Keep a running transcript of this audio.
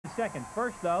second.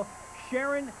 First, though,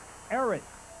 Sharon Arrildt.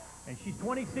 And she's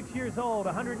 26 years old,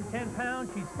 110 pounds.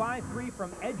 She's 5'3",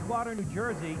 from Edgewater, New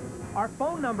Jersey. Our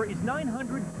phone number is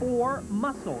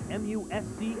 904-MUSCLE,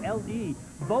 M-U-S-C-L-E.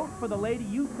 Vote for the lady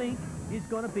you think is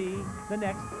going to be the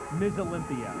next Ms.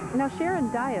 Olympia. Now,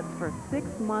 Sharon diets for a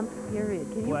 6-month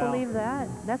period. Can you believe that?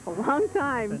 That's a long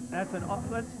time. That's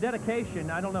dedication.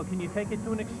 I don't know. Can you take it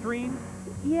to an extreme?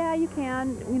 Yeah, you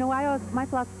can. You know, my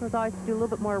philosophy was always to do a little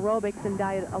bit more aerobics and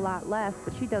diet a lot less,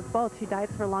 but she does both. She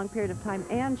diets for a long period of time,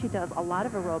 and she does a lot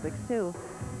of aerobics, too.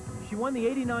 She won the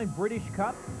 '89 British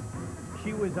Cup.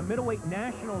 She was a middleweight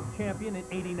national champion in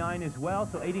 '89 as well,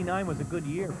 so '89 was a good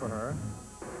year for her.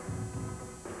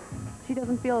 She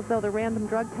doesn't feel as though the random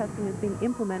drug testing is being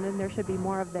implemented, and there should be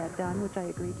more of that done, which I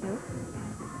agree to.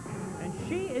 And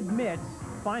she admits,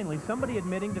 finally, somebody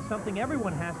admitting to something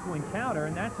everyone has to encounter,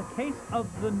 and that's a case of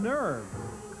the nerves.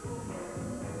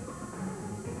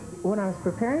 When I was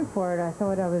preparing for it, I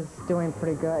thought I was doing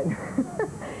pretty good.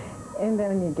 And then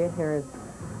when you get here,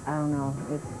 I don't know,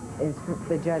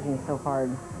 the judging is so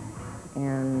hard.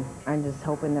 And I'm just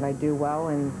hoping that I do well,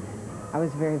 and I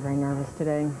was very, very nervous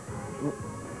today.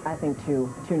 I think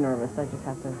too nervous. I just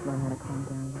have to learn how to calm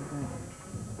down a little bit.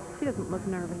 She doesn't look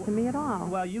nervous to me at all.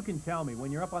 Well, you can tell me.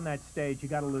 When you're up on that stage, you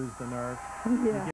got to lose the nerve. Yeah.